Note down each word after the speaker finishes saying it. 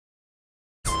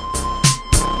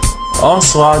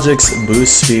Auslogics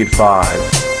BoostSpeed 5.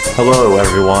 Hello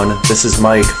everyone, this is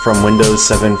Mike from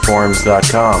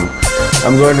Windows7Forums.com.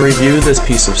 I'm going to review this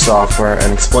piece of software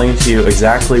and explain to you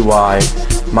exactly why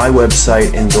my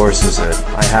website endorses it.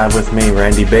 I have with me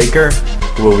Randy Baker,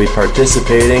 who will be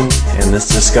participating in this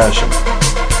discussion.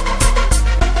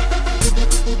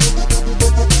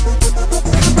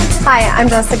 Hi, I'm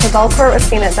Jessica Delcourt with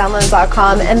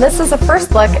CNETdownload.com, and this is a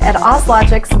first look at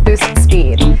Auslogics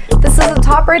BoostSpeed. This is a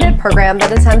top-rated program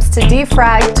that attempts to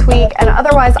defrag, tweak, and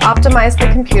otherwise optimize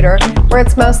the computer where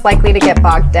it's most likely to get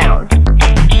bogged down.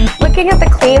 Looking at the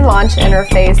clean launch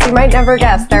interface, you might never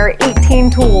guess there are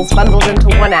 18 tools bundled into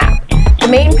one app. The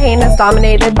main pane is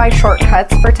dominated by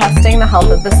shortcuts for testing the health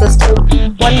of the system.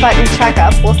 One-button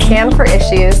checkup will scan for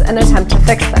issues and attempt to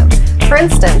fix them. For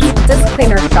instance, Disk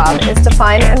Cleaner's job is to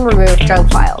find and remove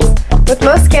junk files. With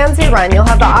most scans you run, you'll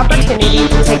have the opportunity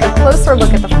to take a closer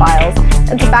look at the files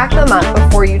and to back them up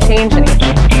before you change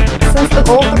anything. Since the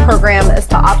goal of the program is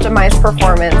to optimize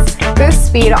performance,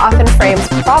 BoostSpeed often frames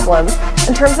problems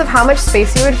in terms of how much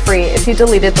space you would free if you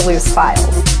deleted the loose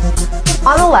files.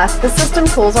 On the left, the system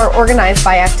tools are organized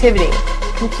by activity: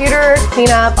 computer,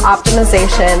 cleanup,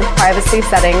 optimization, privacy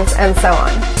settings, and so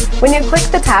on. When you click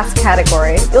the task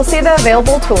category, you'll see the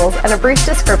available tools and a brief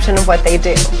description of what they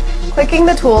do. Clicking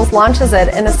the tools launches it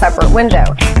in a separate window,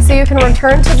 so you can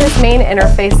return to this main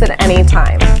interface at any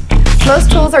time.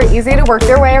 Most tools are easy to work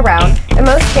their way around, and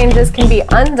most changes can be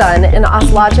undone in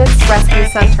Auslogics Rescue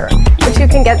Center, which you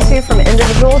can get to from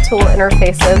individual tool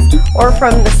interfaces or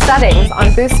from the settings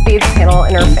on BoostSpeed's panel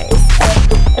interface.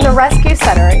 In the Rescue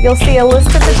Center, you'll see a list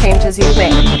of the changes you've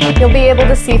made. You'll be able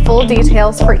to see full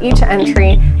details for each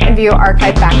entry and view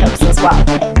archive backups as well.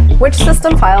 Which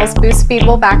system files BoostSpeed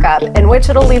will back up and which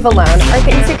it'll leave alone are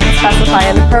things you can specify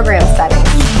in the program settings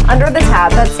under the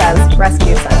tab that says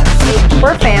Rescue Center.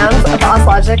 We're fans of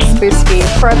Auslogics BoostSpeed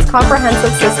for its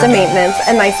comprehensive system maintenance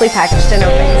and nicely packaged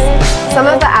interface. Some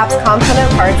of the app's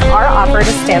component parts are offered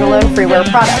as standalone freeware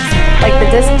products, like the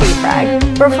disk defrag,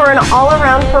 but for an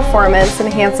all-around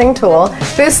performance-enhancing tool,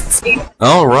 BoostSpeed.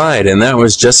 All right, and that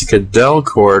was Jessica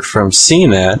Delcourt from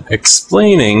CNET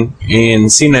explaining in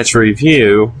CNET's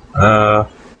review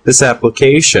this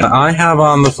application. I have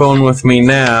on the phone with me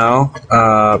now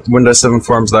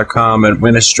Windows7Forums.com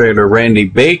administrator Randy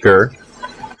Baker,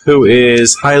 who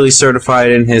is highly certified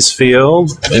in his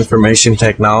field, information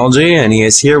technology, and he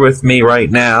is here with me right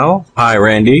now. Hi,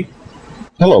 Randy.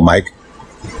 Hello, Mike.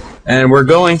 And we're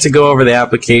going to go over the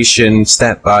application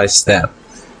step by step.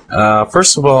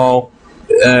 First of all,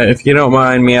 if you don't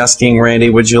mind me asking,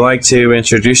 Randy, would you like to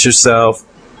introduce yourself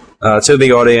to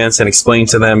the audience and explain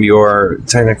to them your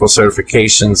technical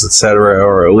certifications, etc.,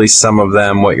 or at least some of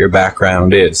them, what your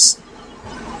background is?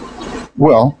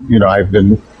 Well, you know, I've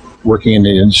been working in the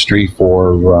industry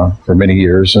for many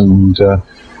years and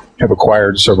have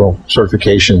acquired several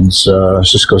certifications,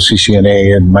 Cisco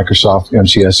CCNA and Microsoft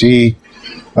MCSE,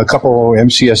 a couple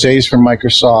MCSAs from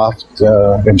Microsoft,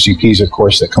 MCPs, of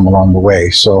course, that come along the way.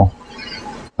 So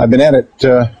I've been at it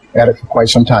for quite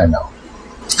some time now.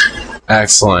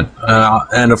 Excellent.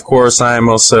 And of course, I am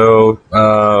also,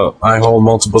 I hold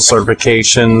multiple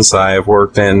certifications. I have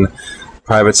worked in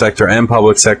private sector and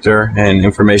public sector and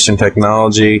information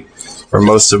technology for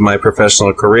most of my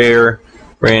professional career.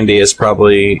 Randy is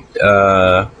probably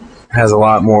has a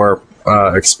lot more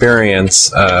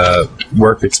experience,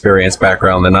 work experience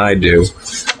background than I do.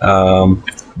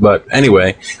 But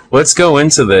anyway, let's go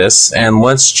into this and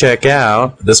let's check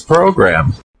out this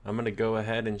program. I'm going to go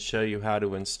ahead and show you how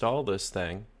to install this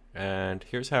thing, and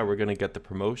here's how we're going to get the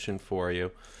promotion for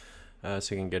you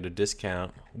so you can get a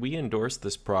discount. We endorse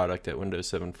this product at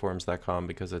Windows7Forums.com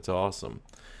because it's awesome.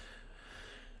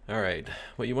 Alright,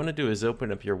 what you want to do is open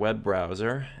up your web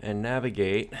browser and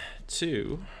navigate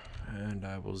to, and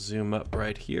I will zoom up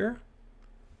right here,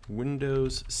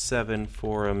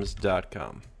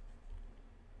 Windows7Forums.com.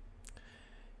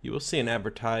 You will see an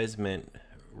advertisement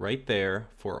right there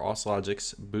for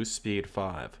Auslogics BoostSpeed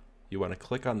 5. You want to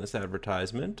click on this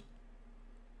advertisement,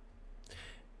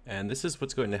 and this is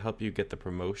what's going to help you get the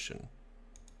promotion.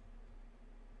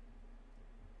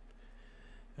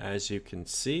 As you can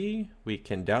see, we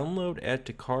can download, add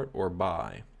to cart, or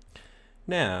buy.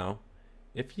 Now,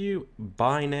 if you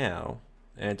buy now,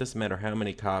 and it doesn't matter how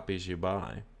many copies you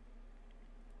buy,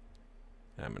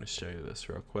 I'm going to show you this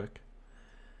real quick.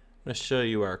 I'm going to show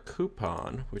you our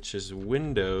coupon, which is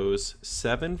Windows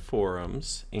 7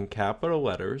 Forums in capital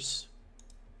letters,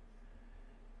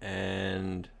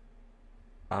 and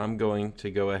I'm going to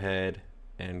go ahead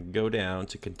and go down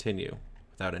to continue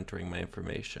without entering my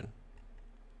information.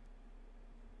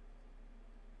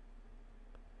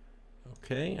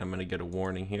 Okay, I'm going to get a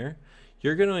warning here.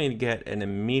 You're going to get an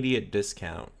immediate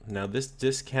discount. Now this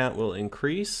discount will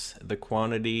increase the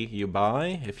quantity you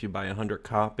buy. If you buy 100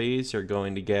 copies, you're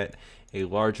going to get a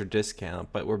larger discount,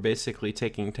 but we're basically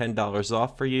taking $10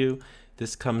 off for you.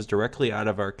 This comes directly out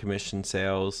of our commission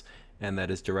sales, and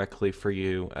that is directly for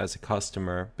you as a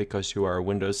customer because you are a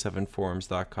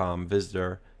Windows7forums.com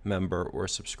visitor, member, or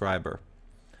subscriber.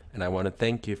 And I want to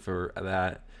thank you for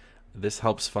that. This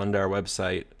helps fund our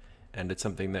website, and it's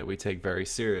something that we take very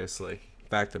seriously. In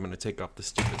fact, I'm going to take off the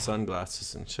stupid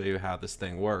sunglasses and show you how this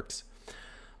thing works.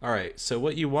 Alright, so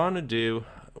what you want to do,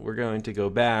 we're going to go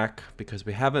back because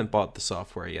we haven't bought the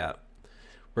software yet.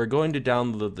 We're going to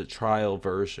download the trial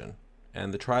version,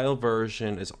 and the trial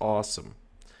version is awesome.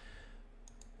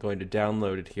 Going to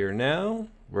download it here now.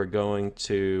 We're going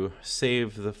to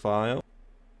save the file.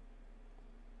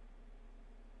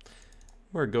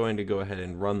 We're going to go ahead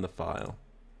and run the file.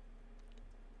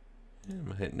 And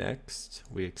we'll hit next.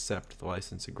 We accept the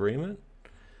license agreement.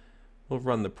 We'll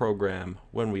run the program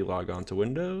when we log on to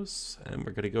Windows, and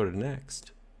we're going to go to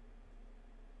next.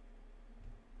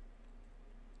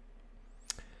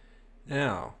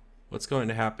 Now, what's going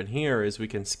to happen here is we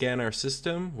can scan our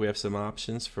system. We have some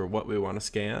options for what we want to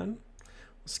scan.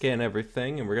 We'll scan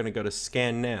everything, and we're going to go to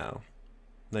Scan Now.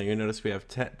 Now you'll notice we have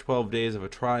 12 days of a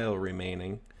trial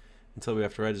remaining until we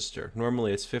have to register.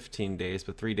 Normally it's 15 days,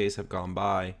 but 3 days have gone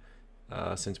by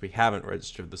since we haven't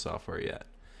registered the software yet.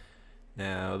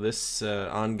 Now this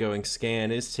ongoing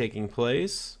scan is taking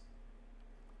place,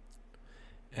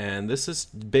 and this is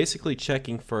basically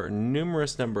checking for a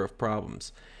numerous number of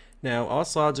problems. Now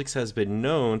Auslogics has been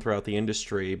known throughout the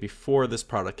industry before this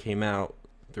product came out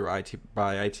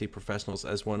by IT professionals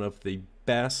as one of the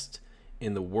best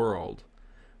in the world.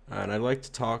 And I'd like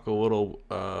to talk a little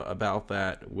about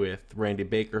that with Randy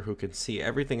Baker, who can see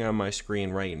everything on my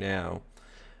screen right now.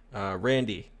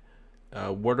 Randy,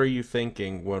 what are you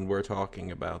thinking when we're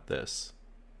talking about this?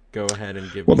 Go ahead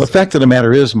and give me the fact of the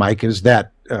matter is, Mike, is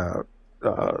that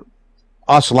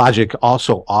Auslogic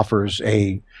also offers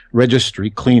a registry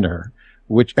cleaner,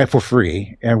 which for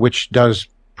free, and which does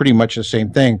pretty much the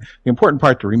same thing. The important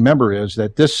part to remember is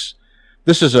that this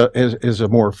is a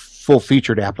more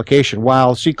full-featured application.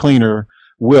 While CCleaner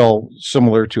will,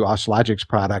 similar to Auslogic's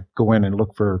product, go in and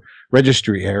look for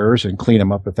registry errors and clean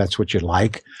them up if that's what you'd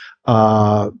like.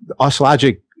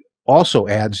 Auslogic also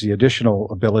adds the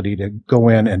additional ability to go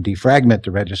in and defragment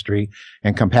the registry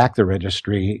and compact the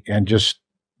registry and just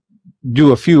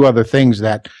do a few other things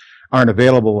that aren't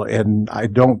available, and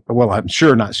I'm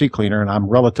sure not CCleaner, and I'm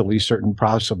relatively certain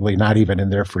possibly not even in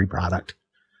their free product.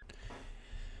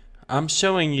 I'm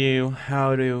showing you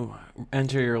how to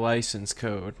enter your license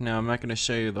code. Now I'm not going to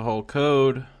show you the whole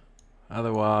code,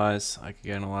 otherwise I could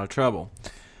get in a lot of trouble.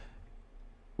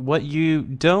 What you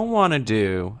don't want to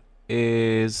do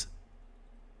is,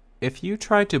 if you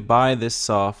try to buy this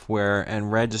software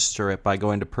and register it by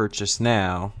going to Purchase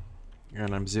Now,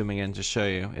 and I'm zooming in to show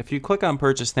you, if you click on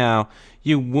Purchase Now,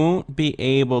 you won't be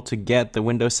able to get the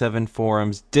Windows 7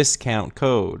 Forums discount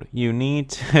code. You need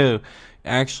to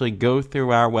actually go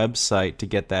through our website to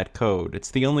get that code.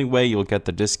 It's the only way you'll get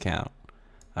the discount.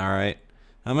 Alright,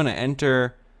 I'm going to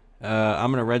enter,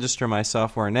 I'm going to register my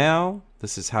software now.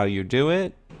 This is how you do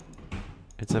it.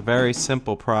 It's a very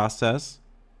simple process.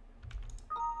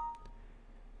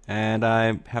 And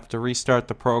I have to restart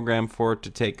the program for it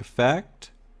to take effect.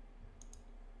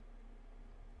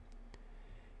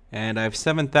 And I have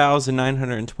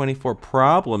 7,924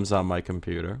 problems on my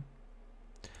computer.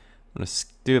 I'm going to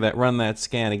do that, run that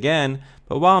scan again.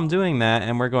 But while I'm doing that,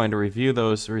 and we're going to review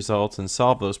those results and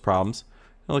solve those problems,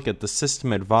 look at the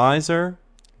System Advisor.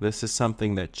 This is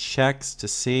something that checks to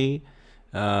see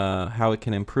how it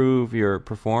can improve your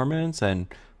performance and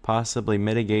possibly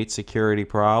mitigate security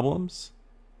problems.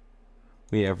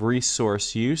 We have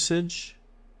Resource Usage,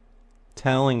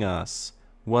 telling us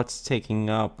what's taking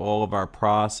up all of our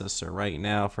processor. Right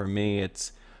now for me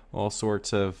it's all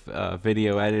sorts of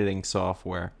video editing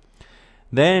software.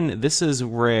 Then this is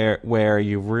where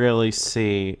you really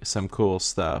see some cool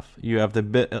stuff. You have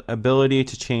the ability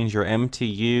to change your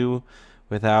MTU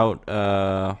without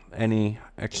any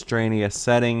extraneous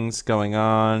settings going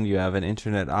on. You have an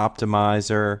internet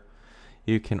optimizer.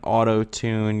 You can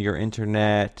auto-tune your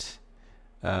internet,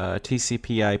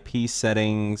 TCP/IP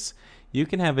settings. You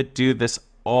can have it do this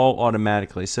all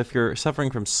automatically. So if you're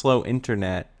suffering from slow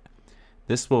internet,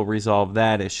 this will resolve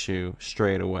that issue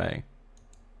straight away.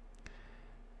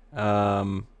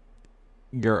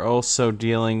 You're also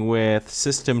dealing with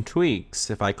system tweaks.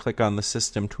 If I click on the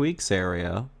system tweaks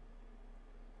area,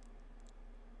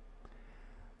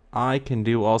 I can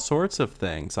do all sorts of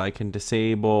things. I can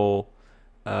disable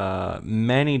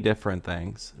many different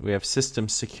things. We have system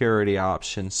security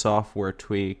options, software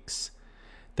tweaks.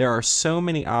 There are so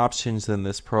many options in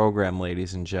this program,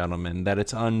 ladies and gentlemen, that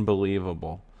it's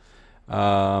unbelievable.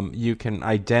 You can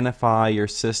identify your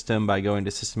system by going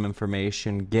to system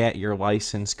information, get your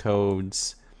license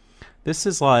codes. This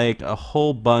is like a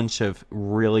whole bunch of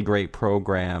really great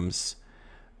programs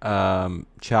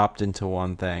chopped into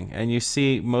one thing. And you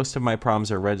see, most of my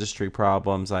problems are registry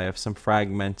problems. I have some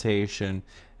fragmentation.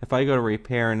 If I go to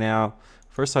repair now,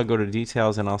 first I'll go to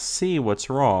details and I'll see what's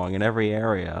wrong in every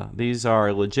area. These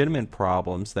are legitimate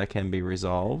problems that can be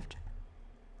resolved.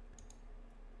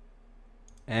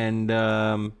 And we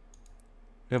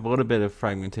have a little bit of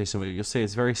fragmentation. You'll see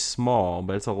it's very small,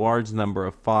 but it's a large number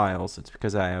of files. It's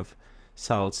because I have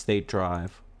solid state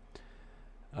drive.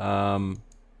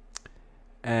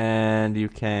 And you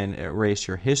can erase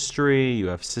your history. You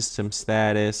have system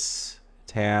status,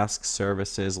 tasks,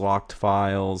 services, locked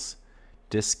files,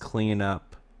 disk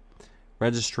cleanup,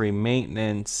 registry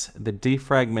maintenance. The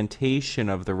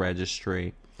defragmentation of the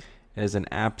registry is an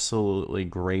absolutely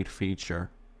great feature.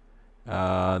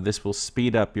 This will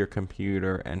speed up your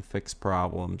computer and fix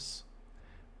problems.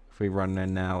 If we run an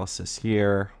analysis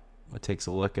here, it takes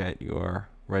a look at your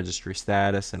registry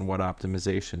status and what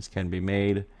optimizations can be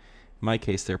made. In my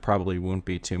case, there probably won't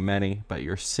be too many, but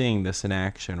you're seeing this in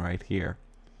action right here.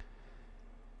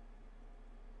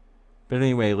 But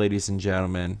anyway, ladies and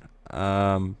gentlemen,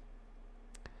 I'd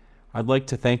like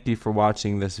to thank you for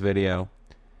watching this video.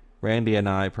 Randy and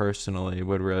I personally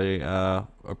would really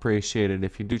appreciate it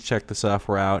if you do check the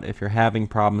software out. If you're having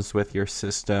problems with your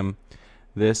system,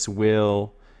 this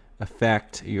will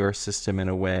affect your system in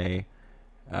a way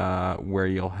where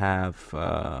you'll have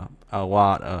a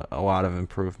lot of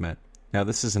improvement. Now,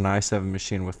 this is an i7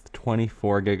 machine with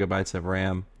 24 gigabytes of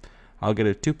RAM. I'll get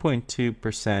a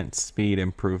 2.2% speed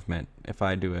improvement if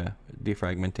I do a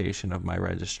defragmentation of my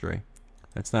registry.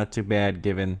 That's not too bad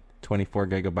given 24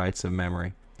 gigabytes of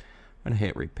memory. I'm going to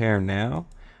hit repair now,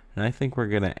 and I think we're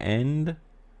going to end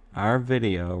our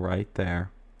video right there.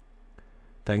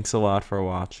 Thanks a lot for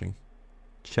watching.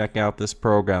 Check out this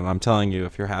program. I'm telling you,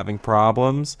 if you're having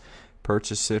problems,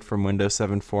 purchase it from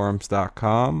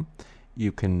Windows7forums.com.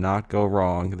 You cannot go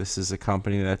wrong. This is a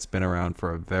company that's been around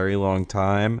for a very long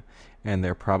time, and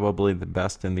they're probably the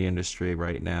best in the industry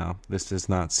right now. This is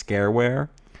not scareware.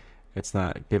 It's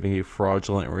not giving you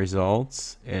fraudulent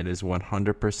results. It is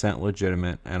 100%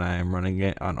 legitimate, and I am running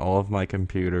it on all of my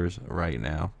computers right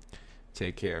now.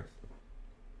 Take care.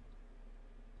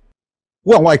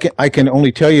 Well, I can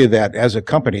only tell you that as a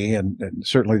company, and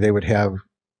certainly they would have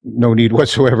no need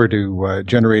whatsoever to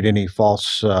generate any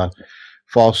false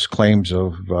claims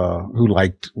of who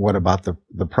liked what about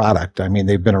the product. I mean,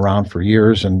 they've been around for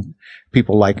years, and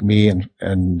people like me and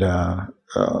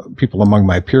people among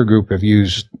my peer group have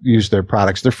used their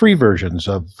products. They're free versions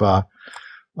of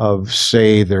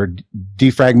say their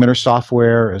defragmenter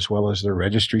software as well as their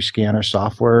registry scanner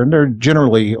software, and they're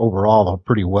generally overall a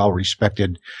pretty well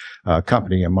respected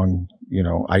company among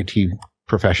IT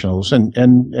professionals and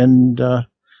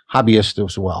hobbyists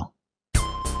as well.